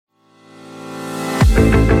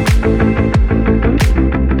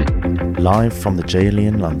Live from the JLE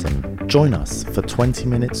in London, join us for 20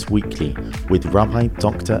 minutes weekly with Rabbi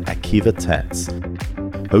Dr. Akiva Tetz,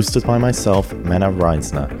 hosted by myself, Mena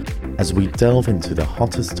Reisner, as we delve into the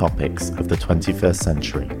hottest topics of the 21st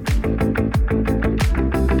century.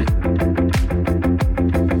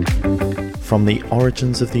 From the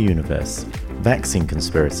origins of the universe, vaccine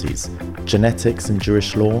conspiracies, genetics and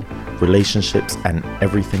Jewish law, relationships, and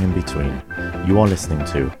everything in between, you are listening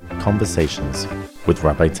to Conversations with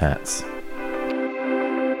Rabbi Tetz.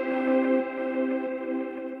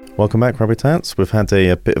 Welcome back, Rabbi Tetz. We've had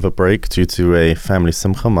a bit of a break due to a family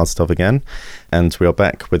simcha, Maztov again, and we are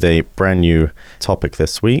back with a brand new topic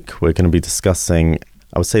this week. We're going to be discussing,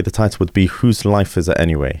 I would say the title would be, whose life is it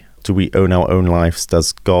anyway? Do we own our own lives?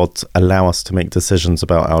 Does God allow us to make decisions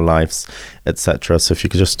about our lives, etc.? So if you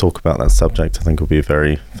could just talk about that subject, I think it will be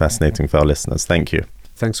very fascinating for our listeners. Thank you.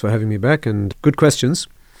 Thanks for having me back, and good questions.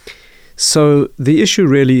 So the issue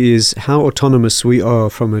really is how autonomous we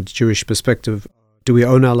are from a Jewish perspective. Do we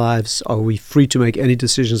own our lives? Are we free to make any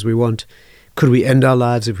decisions we want? Could we end our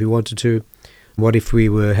lives if we wanted to? What if we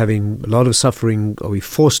were having a lot of suffering? Are we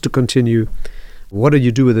forced to continue? What do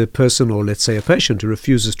you do with a person, or let's say a patient, who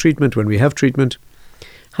refuses treatment when we have treatment?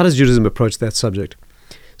 How does Judaism approach that subject?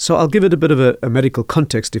 So I'll give it a bit of a medical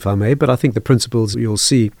context, if I may, but I think the principles you'll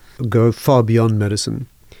see go far beyond medicine.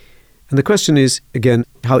 And the question is, again,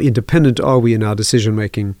 how independent are we in our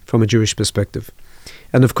decision-making from a Jewish perspective?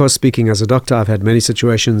 And of course, speaking as a doctor, I've had many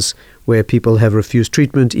situations where people have refused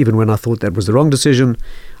treatment, even when I thought that was the wrong decision.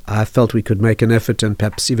 I felt we could make an effort and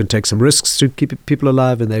perhaps even take some risks to keep people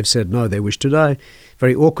alive, and they've said no, they wish to die.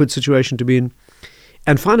 Very awkward situation to be in.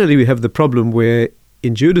 And finally, we have the problem where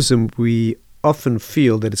in Judaism, we often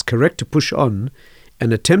feel that it's correct to push on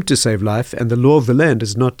and attempt to save life, and the law of the land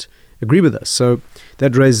does not agree with us. So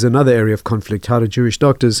that raises another area of conflict. How do Jewish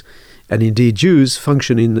doctors, and indeed Jews,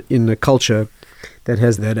 function in a culture that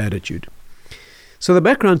has that attitude? So the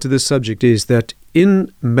background to this subject is that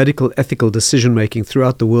in medical ethical decision-making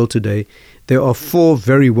throughout the world today, there are four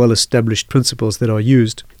very well-established principles that are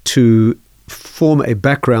used to form a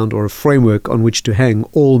background or a framework on which to hang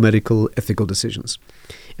all medical ethical decisions.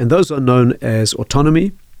 And those are known as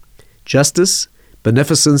autonomy, justice,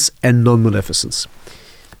 beneficence, and non-maleficence.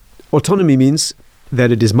 Autonomy means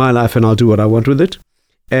that it is my life and I'll do what I want with it.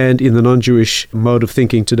 And in the non-Jewish mode of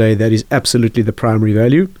thinking today, that is absolutely the primary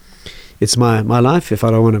value. It's my life. If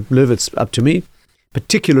I don't want to live, it's up to me,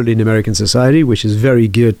 particularly in American society, which is very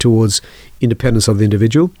geared towards independence of the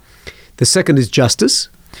individual. The second is justice.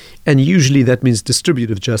 And usually that means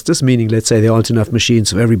distributive justice, meaning, let's say there aren't enough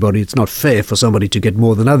machines for everybody. It's not fair for somebody to get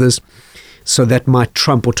more than others. So that might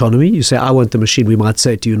trump autonomy. You say, I want the machine. We might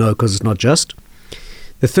say to you, no, because it's not just.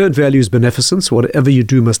 The third value is beneficence. Whatever you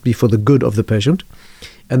do must be for the good of the patient.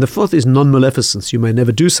 And the fourth is non-maleficence. You may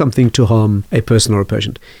never do something to harm a person or a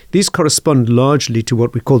patient. These correspond largely to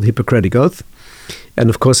what we call the Hippocratic Oath. And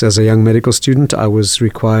of course, as a young medical student, I was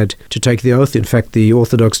required to take the oath. In fact, the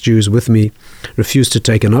Orthodox Jews with me refused to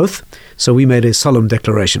take an oath. So we made a solemn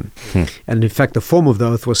declaration. And in fact, the form of the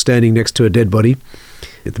oath was standing next to a dead body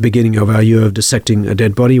at the beginning of our year of dissecting a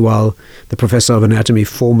dead body, while the professor of anatomy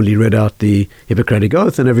formally read out the Hippocratic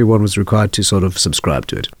Oath, and everyone was required to sort of subscribe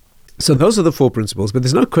to it. So those are the four principles, but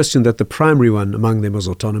there's no question that the primary one among them is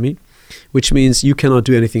autonomy, which means you cannot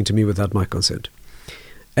do anything to me without my consent.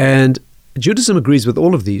 And Judaism agrees with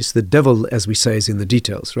all of these. The devil, as we say, is in the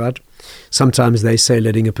details, right? Sometimes they say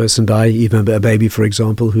letting a person die, even a baby, for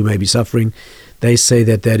example, who may be suffering, they say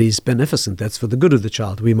that that is beneficent. That's for the good of the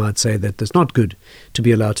child. We might say that it's not good to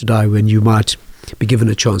be allowed to die when you might be given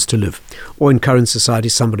a chance to live. Or in current society,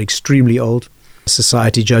 somebody extremely old,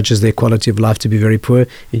 society judges their quality of life to be very poor.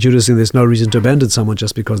 In Judaism, there's no reason to abandon someone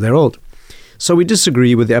just because they're old. So we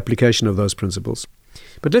disagree with the application of those principles.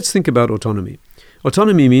 But let's think about autonomy.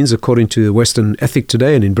 Autonomy means, according to the Western ethic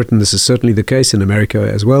today, and in Britain this is certainly the case, in America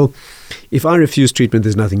as well, if I refuse treatment,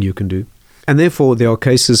 there's nothing you can do. And therefore, there are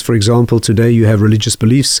cases, for example, today you have religious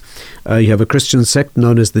beliefs. You have a Christian sect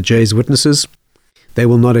known as the Jehovah's Witnesses. They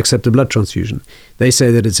will not accept a blood transfusion. They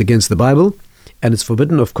say that it's against the Bible and it's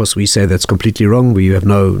forbidden. Of course, we say that's completely wrong. We have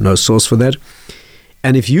no source for that.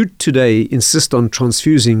 And if you today insist on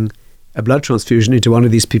transfusing a blood transfusion into one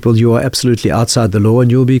of these people, you are absolutely outside the law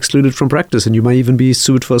and you'll be excluded from practice, and you may even be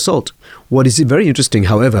sued for assault. What is very interesting,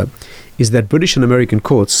 however, is that British and American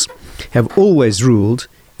courts have always ruled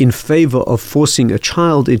in favor of forcing a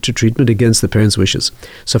child into treatment against the parents' wishes.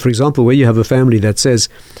 So, for example, where you have a family that says,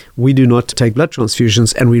 we do not take blood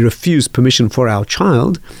transfusions and we refuse permission for our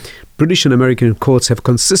child, British and American courts have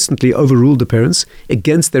consistently overruled the parents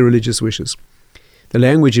against their religious wishes. The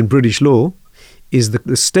language in British law is that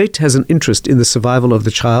the state has an interest in the survival of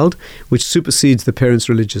the child, which supersedes the parents'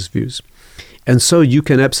 religious views. And so you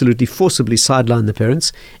can absolutely forcibly sideline the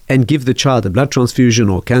parents and give the child a blood transfusion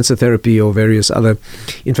or cancer therapy or various other.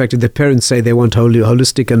 In fact, if the parents say they want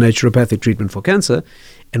holistic and naturopathic treatment for cancer,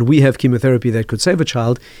 and we have chemotherapy that could save a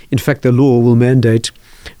child, in fact, the law will mandate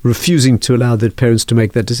refusing to allow the parents to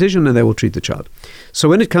make that decision, and they will treat the child. So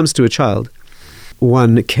when it comes to a child,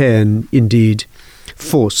 one can indeed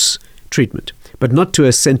force treatment, but not to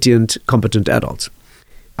a sentient, competent adult.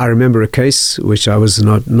 I remember a case, which I was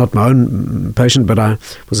not my own patient, but I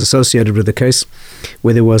was associated with a case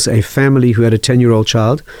where there was a family who had a 10-year-old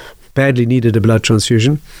child, badly needed a blood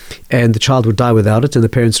transfusion, and the child would die without it, and the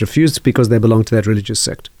parents refused because they belonged to that religious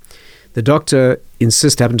sect. The doctor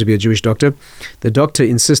happened to be a Jewish doctor. The doctor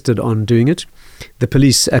insisted on doing it. The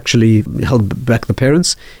police actually held back the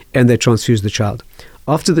parents, and they transfused the child.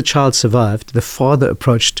 After the child survived, the father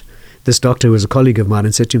approached this doctor, who was a colleague of mine,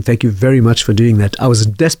 and said to him, "Thank you very much for doing that. I was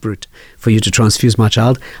desperate for you to transfuse my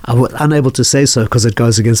child. I was unable to say so because it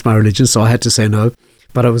goes against my religion, so I had to say no.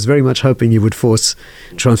 But I was very much hoping you would force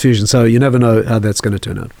transfusion." So you never know how that's going to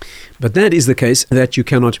turn out. But that is the case that you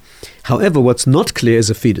cannot. However, what's not clear is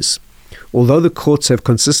a fetus. Although the courts have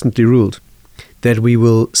consistently ruled that we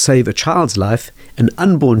will save a child's life, an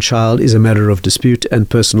unborn child is a matter of dispute and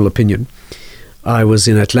personal opinion. I was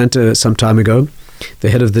in Atlanta some time ago.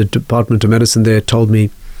 The head of the Department of Medicine there told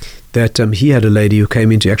me that he had a lady who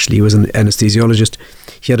came into, actually he was an anesthesiologist,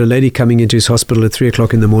 he had a lady coming into his hospital at 3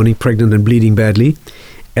 o'clock in the morning, pregnant and bleeding badly,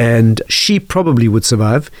 and she probably would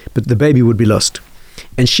survive, but the baby would be lost.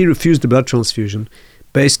 And she refused a blood transfusion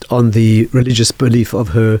based on the religious belief of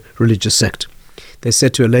her religious sect. They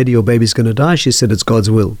said to her, "Lady, your baby's going to die." She said, "It's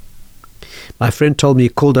God's will." My friend told me he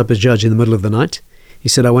called up a judge in the middle of the night. He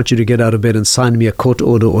said, "I want you to get out of bed and sign me a court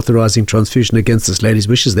order authorizing transfusion against this lady's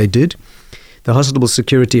wishes." They did. The hospital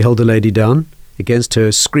security held the lady down against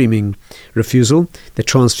her screaming refusal. They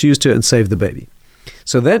transfused her and saved the baby.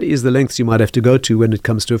 So that is the lengths you might have to go to when it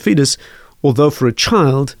comes to a fetus, although for a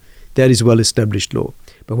child, that is well-established law.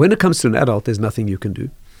 But when it comes to an adult, there's nothing you can do.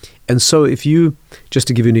 And so if you, just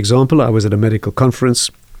to give you an example, I was at a medical conference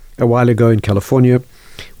a while ago in California.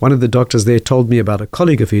 One of the doctors there told me about a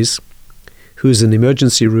colleague of his who's an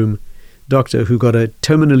emergency room doctor who got a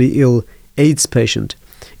terminally ill AIDS patient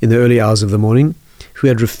in the early hours of the morning who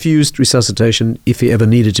had refused resuscitation if he ever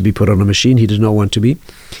needed to be put on a machine. He did not want to be.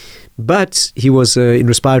 But he was in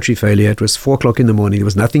respiratory failure. It was 4 o'clock in the morning. There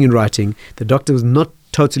was nothing in writing. The doctor was not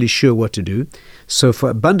totally sure what to do. So for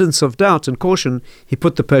abundance of doubt and caution, he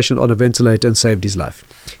put the patient on a ventilator and saved his life.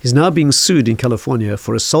 He's now being sued in California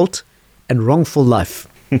for assault and wrongful life.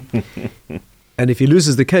 And if he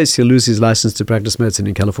loses the case, he'll lose his license to practice medicine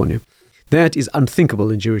in California. That is unthinkable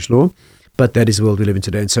in Jewish law, but that is the world we live in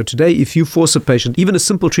today. And so today, if you force a patient, even a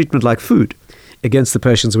simple treatment like food, against the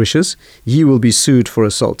patient's wishes, you will be sued for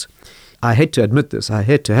assault. I hate to admit this. I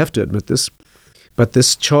hate to have to admit this. But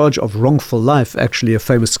this charge of wrongful life, actually a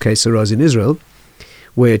famous case arose in Israel,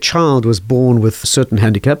 where a child was born with certain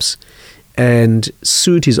handicaps and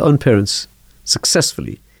sued his own parents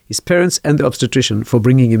successfully, his parents and the obstetrician, for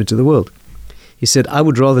bringing him into the world. He said, "I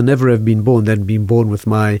would rather never have been born than been born with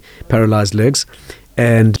my paralyzed legs,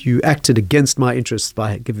 and you acted against my interests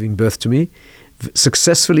by giving birth to me."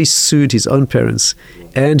 Successfully sued his own parents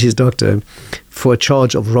and his doctor for a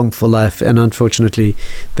charge of wrongful life, and unfortunately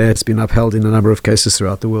that's been upheld in a number of cases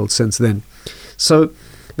throughout the world since then. So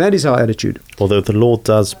that is our attitude. Although the law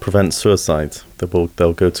does prevent suicide,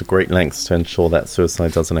 they'll go to great lengths to ensure that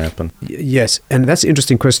suicide doesn't happen. Yes, and that's an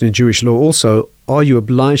interesting question in Jewish law also. Are you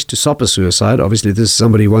obliged to stop a suicide? Obviously, this is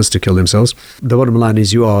somebody who wants to kill themselves. The bottom line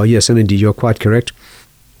is you are, yes, and indeed you're quite correct.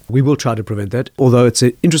 We will try to prevent that, although it's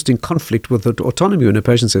an interesting conflict with the autonomy when a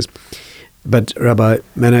patient says, but Rabbi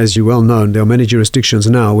Mena, as you well know, there are many jurisdictions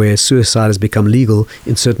now where suicide has become legal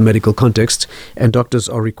in certain medical contexts, and doctors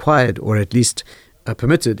are required, or at least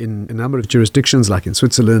permitted in a number of jurisdictions like in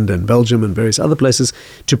Switzerland and Belgium and various other places,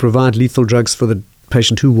 to provide lethal drugs for the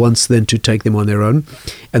patient who wants then to take them on their own.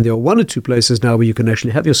 And there are 1 or 2 places now where you can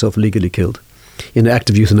actually have yourself legally killed in an act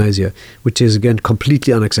of euthanasia, which is again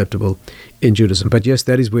completely unacceptable in Judaism. But yes,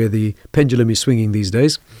 that is where the pendulum is swinging these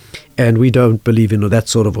days, and we don't believe in that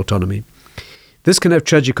sort of autonomy. This can have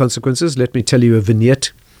tragic consequences. Let me tell you a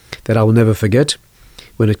vignette that I will never forget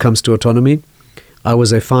when it comes to autonomy. I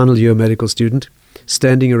was a final year medical student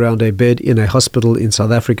standing around a bed in a hospital in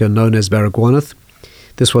South Africa known as Baragwanath.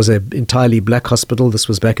 This was an entirely black hospital. This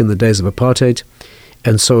was back in the days of apartheid.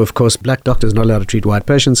 And so, of course, black doctors are not allowed to treat white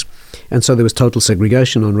patients. And so there was total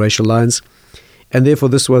segregation on racial lines. And therefore,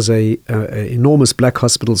 this was an enormous black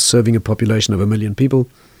hospital serving a population of 1 million people.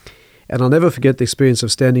 And I'll never forget the experience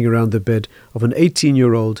of standing around the bed of an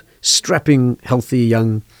 18-year-old, strapping, healthy,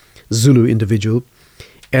 young Zulu individual.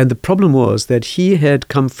 And the problem was that he had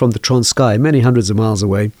come from the Transkei, many hundreds of miles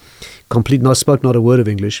away, spoke not a word of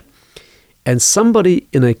English. And somebody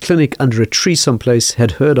in a clinic under a tree someplace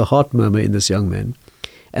had heard a heart murmur in this young man,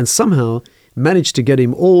 and somehow managed to get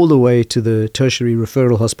him all the way to the tertiary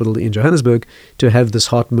referral hospital in Johannesburg to have this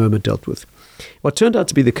heart murmur dealt with. What turned out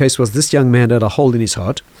to be the case was this young man had a hole in his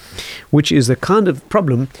heart, which is the kind of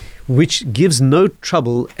problem which gives no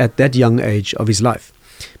trouble at that young age of his life.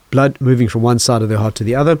 Blood moving from one side of the heart to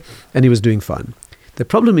the other, and he was doing fine. The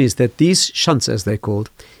problem is that these shunts, as they're called,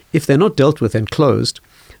 if they're not dealt with and closed,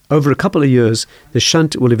 over a couple of years, the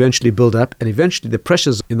shunt will eventually build up, and eventually the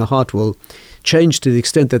pressures in the heart will change to the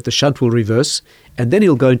extent that the shunt will reverse, and then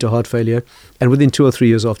he'll go into heart failure, and within 2 or 3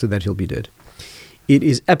 years after that, he'll be dead. It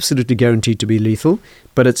is absolutely guaranteed to be lethal,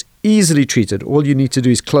 but it's easily treated. All you need to do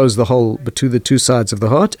is close the hole between the two sides of the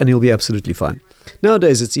heart, and he'll be absolutely fine.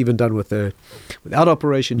 Nowadays, it's even done without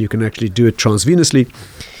operation. You can actually do it transvenously.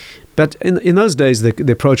 But in those days,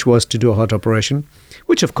 the approach was to do a heart operation,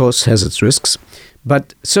 which of course has its risks,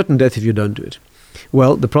 but certain death if you don't do it.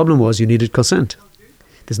 Well, the problem was you needed consent.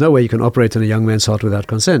 There's no way you can operate on a young man's heart without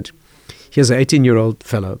consent. Here's an 18-year-old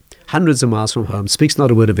fellow, hundreds of miles from home, speaks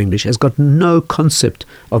not a word of English, has got no concept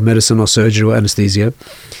of medicine or surgery or anesthesia,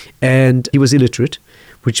 and he was illiterate,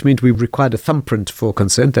 which meant we required a thumbprint for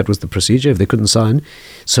consent. That was the procedure if they couldn't sign.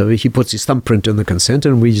 So he puts his thumbprint on the consent,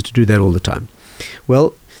 and we used to do that all the time.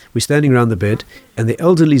 Well, we're standing around the bed, and the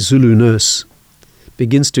elderly Zulu nurse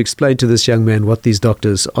begins to explain to this young man what these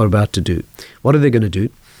doctors are about to do. What are they going to do?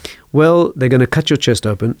 Well, they're going to cut your chest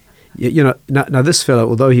open. You know, now this fellow,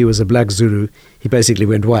 although he was a black Zulu, he basically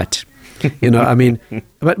went white.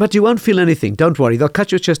 But you won't feel anything. Don't worry. They'll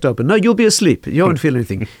cut your chest open. No, you'll be asleep. You won't feel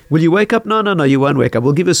anything. Will you wake up? No, you won't wake up.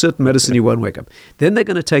 We'll give you a certain medicine. You won't wake up. Then they're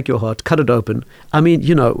going to take your heart, cut it open.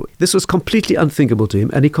 This was completely unthinkable to him,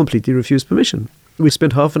 and he completely refused permission. We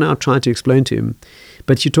spent half an hour trying to explain to him,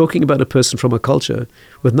 but you're talking about a person from a culture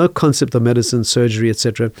with no concept of medicine, surgery,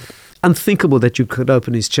 etc. Unthinkable that you could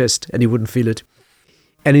open his chest and he wouldn't feel it.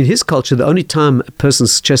 And in his culture, the only time a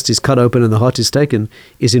person's chest is cut open and the heart is taken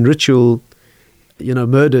is in ritual,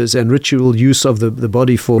 murders and ritual use of the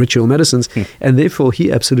body for ritual medicines. And therefore,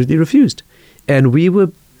 he absolutely refused. And we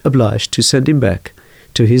were obliged to send him back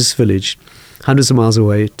to his village, hundreds of miles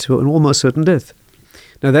away, to an almost certain death.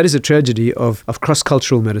 Now, that is a tragedy of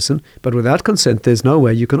cross-cultural medicine, but without consent, there's no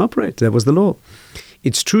way you can operate. That was the law.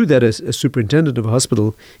 It's true that a superintendent of a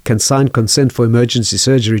hospital can sign consent for emergency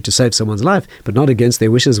surgery to save someone's life, but not against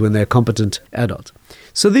their wishes when they're a competent adult.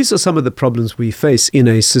 So these are some of the problems we face in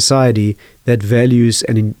a society that values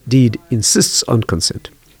and indeed insists on consent.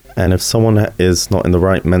 And if someone is not in the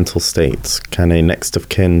right mental state, can a next of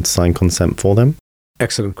kin sign consent for them?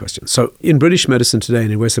 Excellent question. So in British medicine today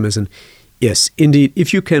and in Western medicine, yes, indeed,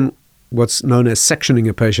 if you can what's known as sectioning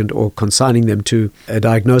a patient or consigning them to a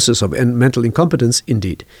diagnosis of mental incompetence,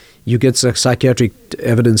 indeed. You get psychiatric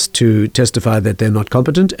evidence to testify that they're not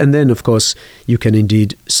competent, and then, of course, you can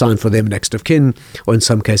indeed sign for them next of kin, or in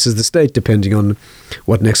some cases the state, depending on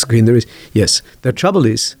what next of kin there is. Yes, the trouble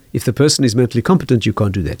is, if the person is mentally competent, you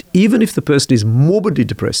can't do that. Even if the person is morbidly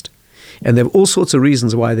depressed, and there are all sorts of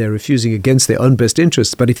reasons why they're refusing against their own best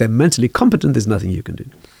interests, but if they're mentally competent, there's nothing you can do.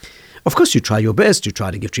 Of course, you try your best, you try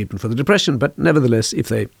to give treatment for the depression, but nevertheless,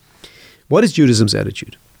 what is Judaism's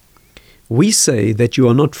attitude? We say that you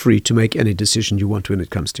are not free to make any decision you want to when it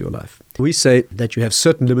comes to your life. We say that you have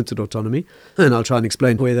certain limited autonomy, and I'll try and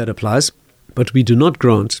explain where that applies, but we do not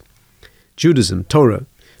grant, Judaism, Torah,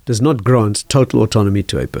 does not grant total autonomy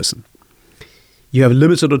to a person. You have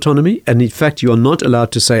limited autonomy, and in fact, you are not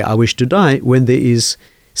allowed to say, I wish to die, when there is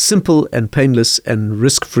simple and painless and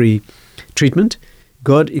risk-free treatment.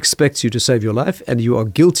 God expects you to save your life, and you are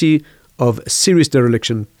guilty of serious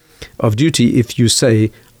dereliction of duty if you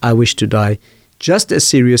say, I wish to die, just as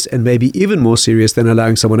serious and maybe even more serious than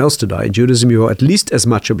allowing someone else to die. In Judaism, you are at least as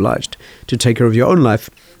much obliged to take care of your own life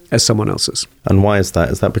as someone else's. And why is that?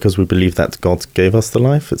 Is that because we believe that God gave us the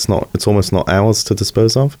life? It's almost not ours to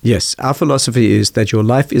dispose of? Yes. Our philosophy is that your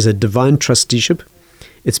life is a divine trusteeship.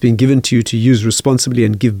 It's been given to you to use responsibly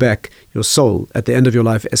and give back your soul at the end of your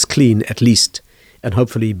life as clean, at least, and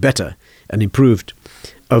hopefully better and improved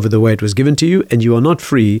over the way it was given to you, and you are not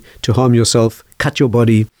free to harm yourself, cut your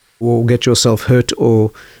body, or get yourself hurt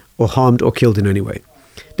or harmed or killed in any way.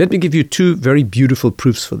 Let me give you two very beautiful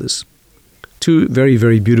proofs for this. Two very,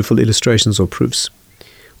 very beautiful illustrations or proofs.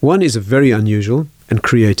 One is very unusual and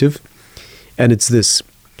creative, and it's this.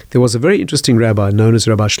 There was a very interesting rabbi known as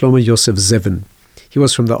Rabbi Shlomo Yosef Zevin. He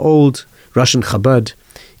was from the old Russian Chabad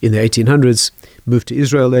in the 1800s, moved to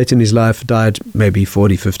Israel late in his life, died maybe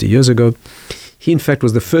 40, 50 years ago. He, in fact,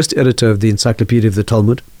 was the first editor of the Encyclopedia of the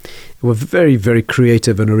Talmud. He was a very, very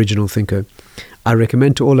creative and original thinker. I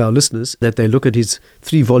recommend to all our listeners that they look at his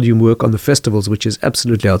 3-volume work on the festivals, which is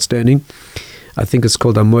absolutely outstanding. I think it's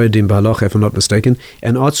called Amoedim B'Halacha, if I'm not mistaken.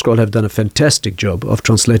 And ArtScroll have done a fantastic job of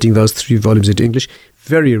translating those 3 volumes into English.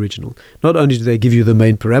 Very original. Not only do they give you the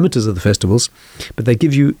main parameters of the festivals, but they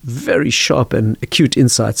give you very sharp and acute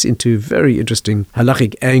insights into very interesting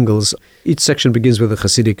halachic angles. Each section begins with a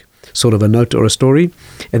Hasidic sort of a note or a story,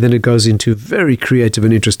 and then it goes into very creative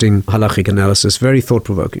and interesting halachic analysis, very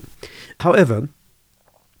thought-provoking. However,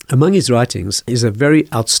 among his writings is a very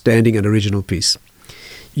outstanding and original piece.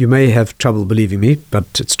 You may have trouble believing me,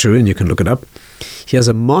 but it's true and you can look it up. He has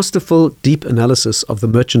a masterful, deep analysis of The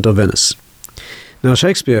Merchant of Venice. Now,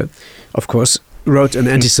 Shakespeare, of course, wrote an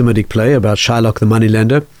anti-Semitic play about Shylock the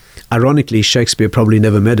moneylender. Ironically, Shakespeare probably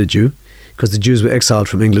never met a Jew, because the Jews were exiled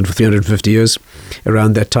from England for 350 years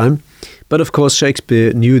around that time. But of course,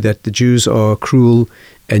 Shakespeare knew that the Jews are cruel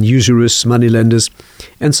and usurious moneylenders,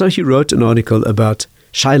 and so he wrote an article about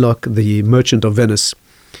Shylock, the merchant of Venice,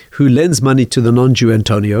 who lends money to the non-Jew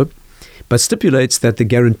Antonio, but stipulates that the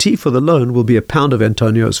guarantee for the loan will be a pound of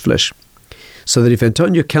Antonio's flesh, so that if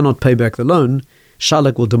Antonio cannot pay back the loan,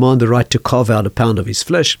 Shylock will demand the right to carve out a pound of his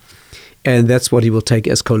flesh, and that's what he will take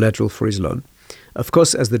as collateral for his loan. Of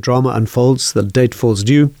course, as the drama unfolds, the date falls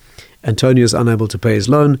due, Antonio is unable to pay his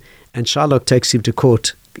loan, and Shylock takes him to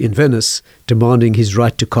court in Venice, demanding his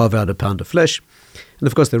right to carve out a pound of flesh. And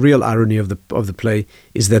of course, the real irony of the play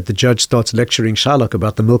is that the judge starts lecturing Shylock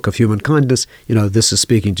about the milk of human kindness. You know, this is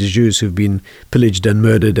speaking to Jews who've been pillaged and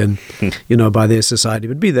murdered and, by their society,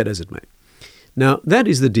 but be that as it may. Now, that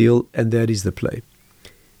is the deal, and that is the play.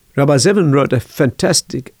 Rabbi Zevin wrote a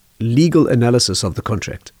fantastic legal analysis of the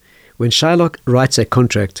contract. When Shylock writes a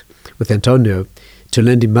contract with Antonio to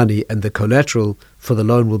lend him money and the collateral for the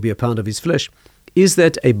loan will be a pound of his flesh, is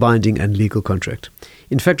that a binding and legal contract?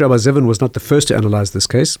 In fact, Rabbi Zevin was not the first to analyze this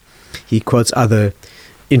case. He quotes other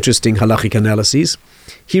interesting halachic analyses.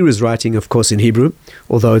 He was writing, of course, in Hebrew,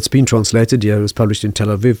 although it's been translated. Yeah, it was published in Tel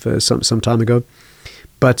Aviv some time ago.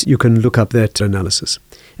 But you can look up that analysis.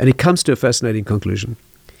 And he comes to a fascinating conclusion.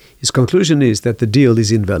 His conclusion is that the deal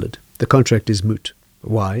is invalid. The contract is moot.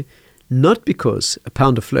 Why? Not because a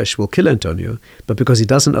pound of flesh will kill Antonio, but because he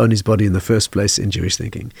doesn't own his body in the first place in Jewish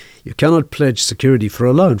thinking. You cannot pledge security for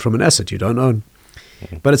a loan from an asset you don't own.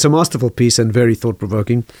 But it's a masterful piece and very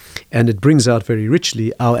thought-provoking, and it brings out very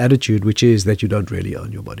richly our attitude, which is that you don't really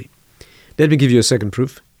own your body. Let me give you a second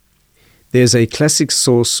proof. There's a classic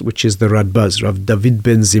source, which is the Radbaz, Rav David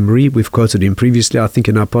ben Zimri. We've quoted him previously, I think,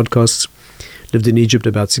 in our podcasts. Lived in Egypt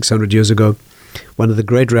about 600 years ago, one of the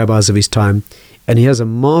great rabbis of his time, and he has a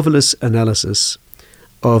marvelous analysis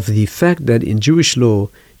of the fact that in Jewish law,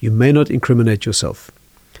 you may not incriminate yourself.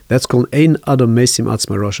 That's called Ein Adam Mesim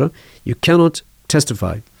Atzma Rosha. You cannot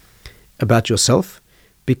testify about yourself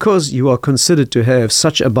because you are considered to have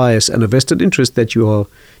such a bias and a vested interest that you're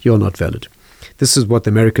not valid. This is what the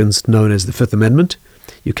Americans know as the Fifth Amendment.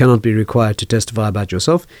 You cannot be required to testify about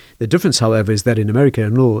yourself. The difference, however, is that in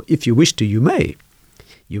American law, if you wish to, you may.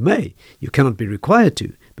 You may. You cannot be required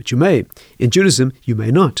to, but you may. In Judaism, you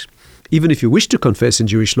may not. Even if you wish to confess in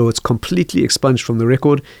Jewish law, it's completely expunged from the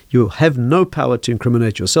record. You have no power to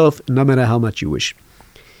incriminate yourself, no matter how much you wish.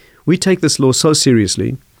 We take this law so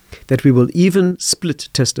seriously that we will even split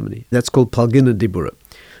testimony. That's called Palgina Dibura.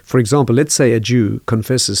 For example, let's say a Jew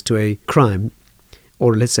confesses to a crime,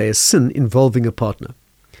 or let's say a sin involving a partner.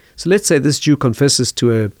 So let's say this Jew confesses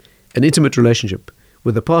to an intimate relationship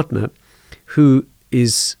with a partner who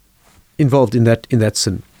is involved in that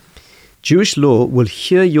sin. Jewish law will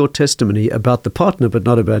hear your testimony about the partner, but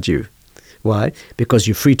not about you. Why? Because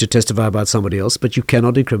you're free to testify about somebody else, but you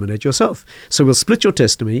cannot incriminate yourself. So we'll split your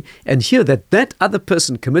testimony and hear that other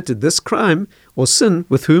person committed this crime or sin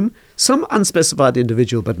with whom? Some unspecified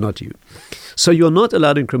individual, but not you. So you're not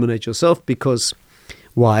allowed to incriminate yourself because,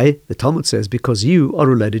 why? The Talmud says, because you are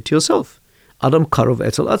related to yourself. Adam karov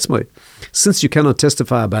etel atzmoi. Since you cannot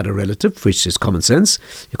testify about a relative, which is common sense,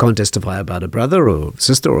 you can't testify about a brother or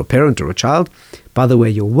sister or a parent or a child. By the way,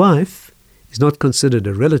 your wife is not considered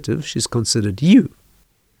a relative, she's considered you.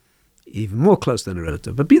 Even more close than a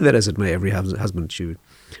relative. But be that as it may, every husband should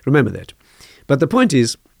remember that. But the point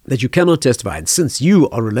is that you cannot testify. And since you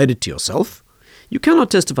are related to yourself, you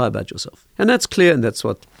cannot testify about yourself. And that's clear, and that's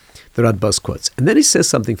what the Radbaz quotes. And then he says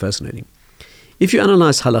something fascinating. If you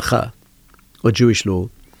analyze halakha, or Jewish law,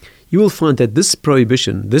 you will find that this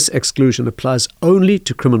prohibition, this exclusion, applies only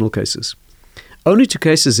to criminal cases. Only to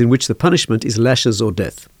cases in which the punishment is lashes or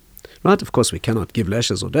death. Right? Of course, we cannot give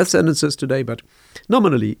lashes or death sentences today, but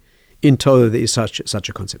nominally, in Torah, there is such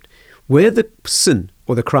a concept. Where the sin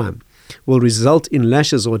or the crime will result in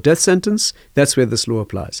lashes or death sentence, that's where this law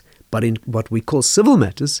applies. But in what we call civil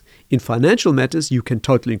matters, in financial matters, you can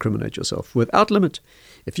totally incriminate yourself without limit.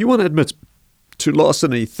 If you want to admit to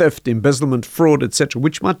larceny, theft, embezzlement, fraud, etc.,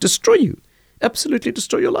 which might destroy you, absolutely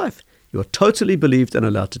destroy your life, you're totally believed and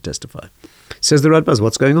allowed to testify. Says the Radbaz,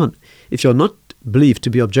 what's going on? If you're not believed to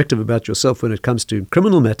be objective about yourself when it comes to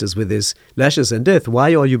criminal matters where there's lashes and death,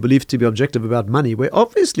 why are you believed to be objective about money, where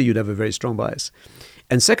obviously you'd have a very strong bias?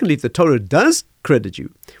 And secondly, if the Torah does credit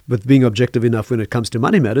you with being objective enough when it comes to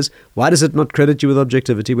money matters, why does it not credit you with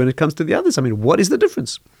objectivity when it comes to the others? I mean, what is the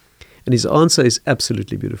difference? And his answer is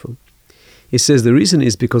absolutely beautiful. He says the reason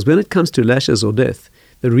is because when it comes to lashes or death,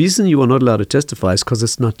 the reason you are not allowed to testify is because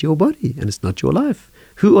it's not your body and it's not your life.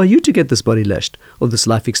 Who are you to get this body lashed or this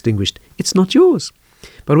life extinguished? It's not yours.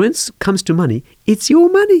 But when it comes to money, it's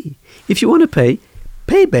your money. If you want to pay,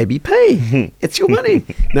 baby, pay. It's your money.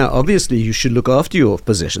 Now, obviously, you should look after your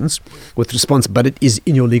possessions with response, but it is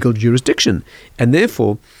in your legal jurisdiction. And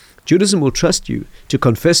therefore, Judaism will trust you to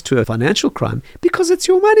confess to a financial crime because it's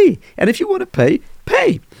your money. And if you want to pay,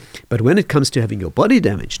 pay. But when it comes to having your body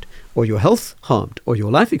damaged or your health harmed or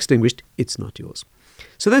your life extinguished, it's not yours.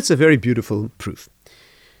 So that's a very beautiful proof.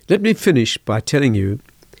 Let me finish by telling you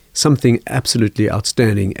something absolutely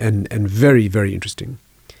outstanding and very, very interesting.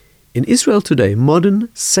 In Israel today, modern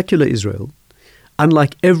secular Israel,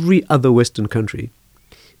 unlike every other Western country,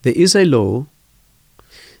 there is a law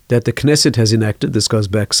that the Knesset has enacted, this goes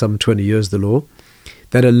back some 20 years, the law,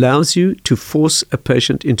 that allows you to force a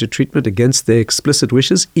patient into treatment against their explicit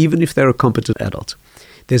wishes, even if they're a competent adult.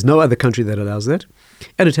 There's no other country that allows that,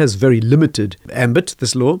 and it has very limited ambit,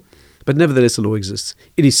 this law, but nevertheless the law exists.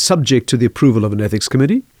 It is subject to the approval of an ethics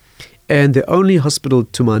committee, and the only hospital,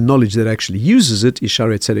 to my knowledge, that actually uses it is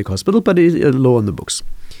Shaarei Tzedek Hospital, but it is a law on the books.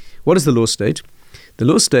 What does the law state? The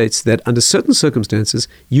law states that under certain circumstances,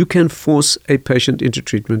 you can force a patient into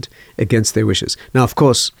treatment against their wishes. Now, of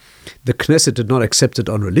course, the Knesset did not accept it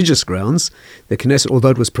on religious grounds. The Knesset, although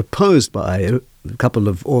it was proposed by a couple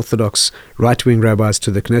of Orthodox right-wing rabbis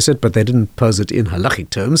to the Knesset, but they didn't pose it in halachic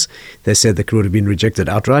terms. They said that it would have been rejected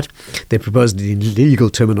outright. They proposed it in legal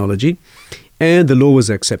terminology, and the law was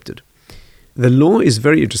accepted. The law is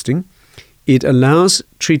very interesting. It allows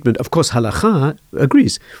treatment. Of course, halakha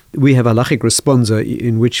agrees. We have halachic responsa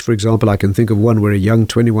in which, for example, I can think of one where a young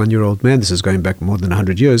 21-year-old man, this is going back more than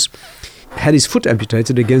 100 years, had his foot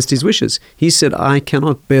amputated against his wishes. He said, I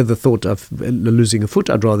cannot bear the thought of losing a foot.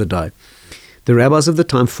 I'd rather die. The rabbis of the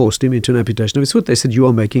time forced him into an amputation of his foot. They said, you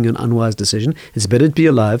are making an unwise decision. It's better to be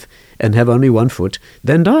alive and have only one foot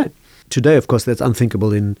than die. Today, of course, that's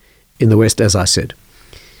unthinkable in the West, as I said.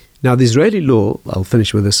 Now, the Israeli law, I'll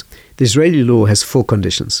finish with this, the Israeli law has 4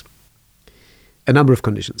 conditions, a number of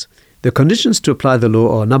conditions. The conditions to apply the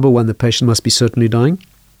law are, number 1, the patient must be certainly dying.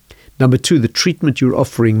 Number 2, the treatment you're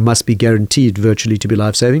offering must be guaranteed virtually to be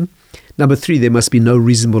life-saving. Number 3, there must be no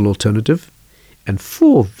reasonable alternative. And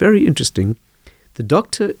 4, very interesting, the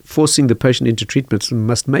doctor forcing the patient into treatment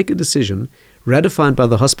must make a decision ratified by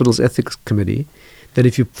the hospital's ethics committee that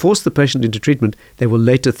if you force the patient into treatment, they will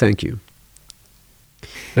later thank you.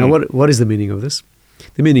 Now, what is the meaning of this?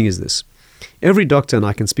 The meaning is this. Every doctor, and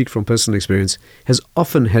I can speak from personal experience, has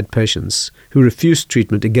often had patients who refuse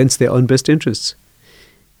treatment against their own best interests.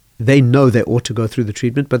 They know they ought to go through the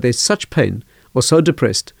treatment, but they're such pain or so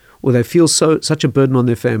depressed or they feel such a burden on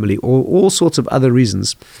their family or all sorts of other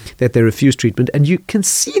reasons that they refuse treatment, and you can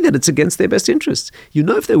see that it's against their best interests. You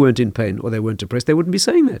know if they weren't in pain or they weren't depressed, they wouldn't be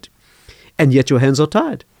saying that. And yet your hands are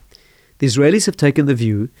tied. The Israelis have taken the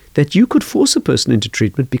view that you could force a person into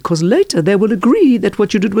treatment because later they will agree that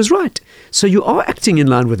what you did was right. So you are acting in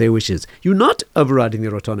line with their wishes. You're not overriding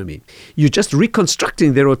their autonomy. You're just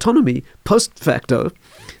reconstructing their autonomy post facto,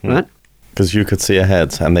 right? Because you could see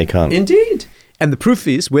ahead and they can't. Indeed. And the proof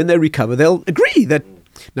is when they recover, they'll agree that...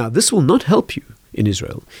 Now, this will not help you in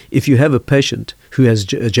Israel if you have a patient who has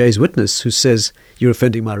a Jehovah's Witness who says, you're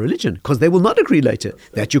offending my religion, because they will not agree later.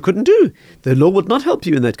 That you couldn't do. The law would not help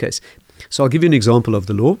you in that case. So I'll give you an example of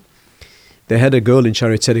the law. They had a girl in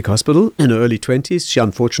Shaarei Tzedek Hospital in her early 20s. She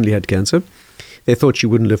unfortunately had cancer. They thought she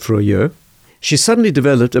wouldn't live for a year. She suddenly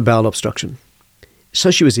developed a bowel obstruction.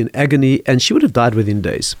 So she was in agony and she would have died within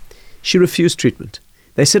days. She refused treatment.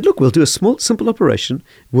 They said, look, we'll do a small, simple operation.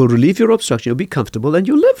 We'll relieve your obstruction. You'll be comfortable and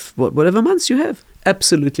you'll live whatever months you have.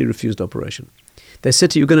 Absolutely refused operation. They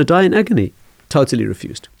said to you, you're going to die in agony. Totally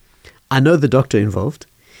refused. I know the doctor involved.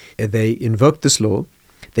 They invoked this law.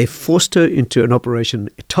 They forced her into an operation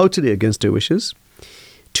totally against her wishes.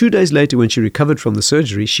 2 days later, when she recovered from the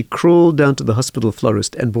surgery, she crawled down to the hospital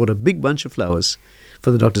florist and bought a big bunch of flowers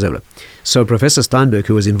for the doctor's envelope. So Professor Steinberg,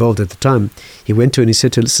 who was involved at the time, he went to her and he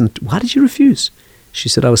said to her, listen, why did you refuse? She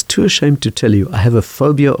said, I was too ashamed to tell you. I have a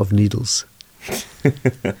phobia of needles.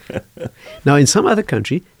 Now, in some other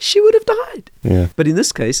country, she would have died. Yeah. But in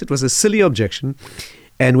this case, it was a silly objection.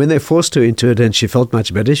 And when they forced her into it and she felt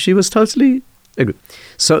much better, she was totally agree.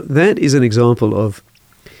 So that is an example of,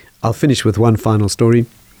 I'll finish with one final story.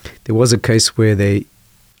 There was a case where they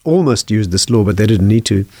almost used this law, but they didn't need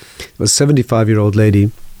to. It was a 75-year-old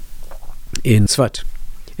lady in Tzfat,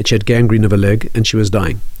 and she had gangrene of her leg, and she was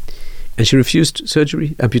dying. And she refused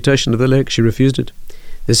surgery, amputation of the leg. She refused it.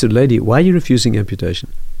 They said, lady, why are you refusing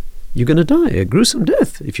amputation? You're going to die, a gruesome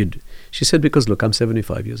death. She said, because look, I'm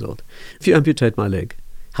 75 years old. If you amputate my leg,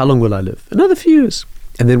 how long will I live? Another few years.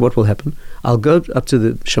 And then what will happen? I'll go up to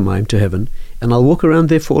the Shemaim, to heaven, and I'll walk around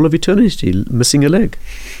there for all of eternity, missing a leg.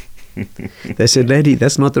 They said, lady,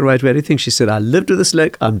 that's not the right way to think. She said, I lived with this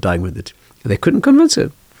leg, I'm dying with it. And they couldn't convince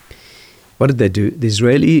her. What did they do? The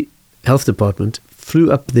Israeli health department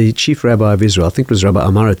flew up the chief rabbi of Israel, I think it was Rabbi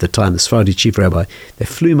Amar at the time, the Sephardi chief rabbi. They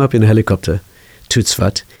flew him up in a helicopter to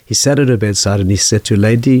Tzfat. He sat at her bedside and he said to her,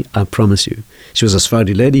 lady, I promise you. She was a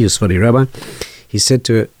Sephardi lady, a Sephardi rabbi. He said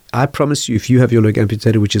to her, I promise you, if you have your leg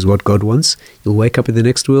amputated, which is what God wants, you'll wake up in the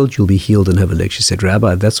next world, you'll be healed and have a leg. She said,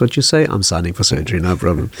 Rabbi, if that's what you say, I'm signing for surgery, no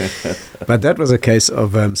problem. But that was a case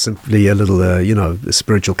of simply a little,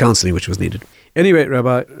 spiritual counseling which was needed. Anyway,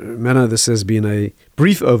 Rabbi Menno, this has been a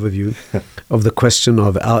brief overview of the question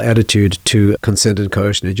of our attitude to consent and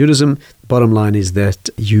coercion in Judaism. Bottom line is that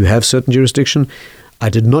you have certain jurisdiction. I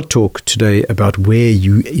did not talk today about where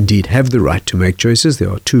you indeed have the right to make choices. There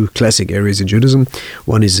are two classic areas in Judaism.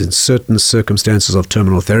 One is in certain circumstances of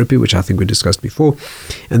terminal therapy, which I think we discussed before.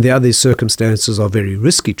 And the other is circumstances of very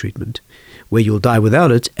risky treatment, where you'll die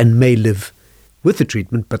without it and may live with the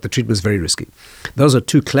treatment, but the treatment is very risky. Those are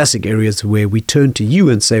two classic areas where we turn to you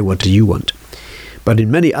and say, what do you want? But in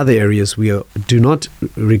many other areas, we do not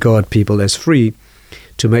regard people as free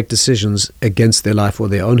to make decisions against their life or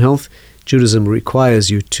their own health. Judaism requires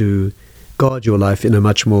you to guard your life in a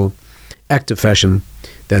much more active fashion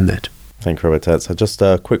than that. Thank you, Rabbi Tetz. So just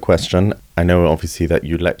a quick question. I know obviously that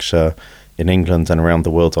you lecture in England and around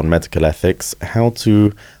the world on medical ethics. How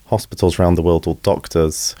do hospitals around the world or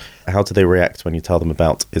doctors, how do they react when you tell them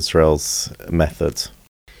about Israel's method?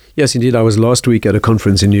 Yes, indeed. I was last week at a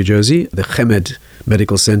conference in New Jersey. The Chemed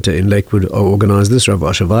Medical Center in Lakewood organized this. Rav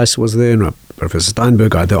Asher Weiss was there, and Professor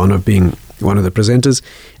Steinberg. I had the honor of being one of the presenters.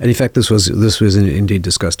 And in fact, this was indeed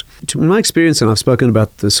discussed. In my experience, and I've spoken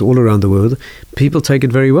about this all around the world, people take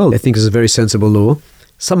it very well. They think it's a very sensible law.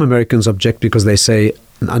 Some Americans object because they say,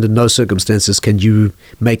 under no circumstances can you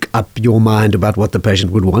make up your mind about what the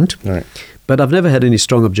patient would want. Right. But I've never had any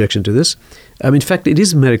strong objection to this. In fact, it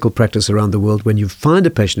is medical practice around the world when you find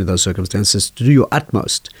a patient in those circumstances to do your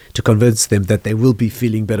utmost to convince them that they will be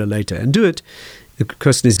feeling better later and do it. The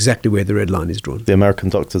question is exactly where the red line is drawn. The American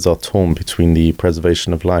doctors are torn between the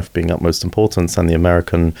preservation of life being utmost importance and the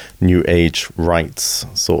American New Age rights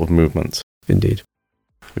sort of movement. Indeed.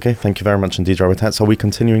 Okay, thank you very much indeed, Rabbi Tetz. Are we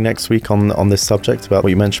continuing next week on this subject about what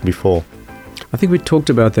you mentioned before? I think we talked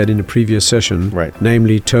about that in a previous session, right?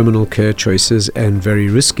 Namely terminal care choices and very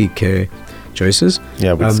risky care choices.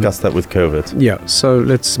 Yeah, we discussed that with COVID. Yeah, so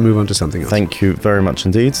let's move on to something else. Thank you very much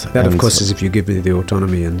indeed. That, of course, is if you give me the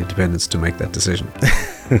autonomy and independence to make that decision.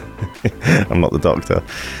 I'm not the doctor.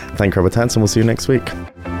 Thank you, Rabbi Tetz, and we'll see you next week.